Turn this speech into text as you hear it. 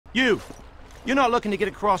You're not looking to get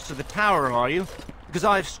across to the tower, are you? Because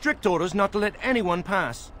I have strict orders not to let anyone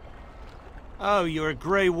pass. Oh, you're a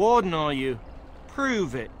Grey Warden, are you?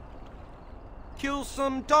 Prove it. Kill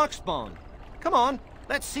some darkspawn. Come on,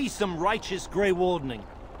 let's see some righteous Grey Wardening.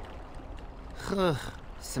 Ugh,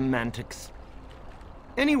 semantics.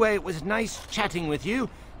 Anyway, it was nice chatting with you.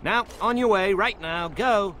 Now, on your way, right now,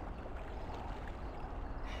 go.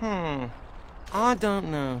 I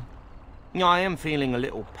don't know. I am feeling a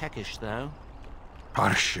little peckish, though.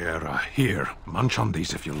 Parshera, here. Munch on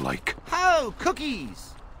these if you like. Oh,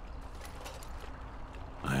 cookies!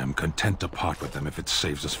 I am content to part with them if it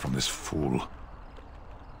saves us from this fool.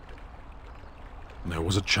 There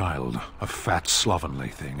was a child, a fat, slovenly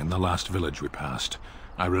thing, in the last village we passed.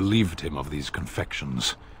 I relieved him of these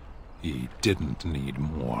confections. He didn't need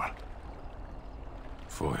more.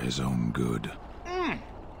 For his own good.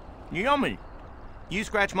 Yummy. You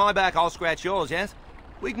scratch my back, I'll scratch yours, yes?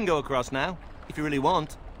 We can go across now, if you really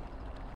want.